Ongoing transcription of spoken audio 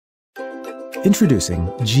Introducing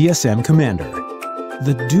GSM Commander,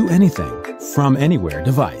 the Do Anything from Anywhere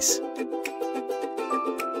device.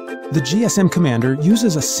 The GSM Commander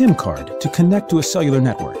uses a SIM card to connect to a cellular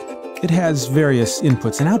network. It has various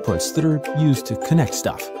inputs and outputs that are used to connect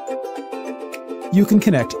stuff. You can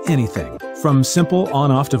connect anything, from simple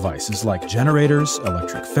on-off devices like generators,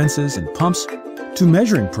 electric fences, and pumps, to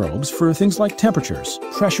measuring probes for things like temperatures,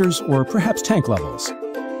 pressures, or perhaps tank levels.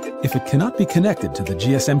 If it cannot be connected to the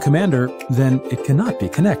GSM Commander, then it cannot be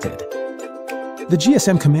connected. The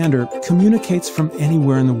GSM Commander communicates from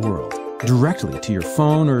anywhere in the world, directly to your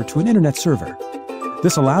phone or to an internet server.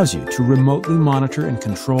 This allows you to remotely monitor and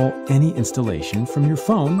control any installation from your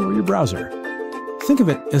phone or your browser. Think of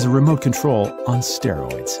it as a remote control on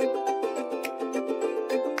steroids.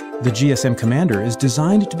 The GSM Commander is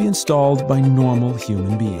designed to be installed by normal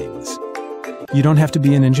human beings. You don't have to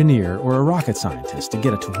be an engineer or a rocket scientist to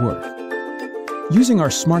get it to work. Using our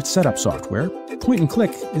Smartsetup software, point and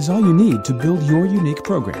click is all you need to build your unique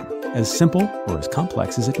program, as simple or as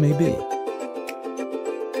complex as it may be.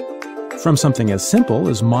 From something as simple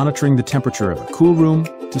as monitoring the temperature of a cool room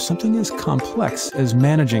to something as complex as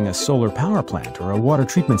managing a solar power plant or a water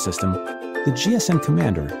treatment system, the GSM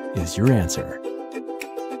Commander is your answer.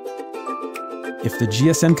 If the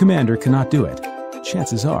GSM Commander cannot do it,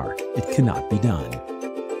 chances are it cannot be done.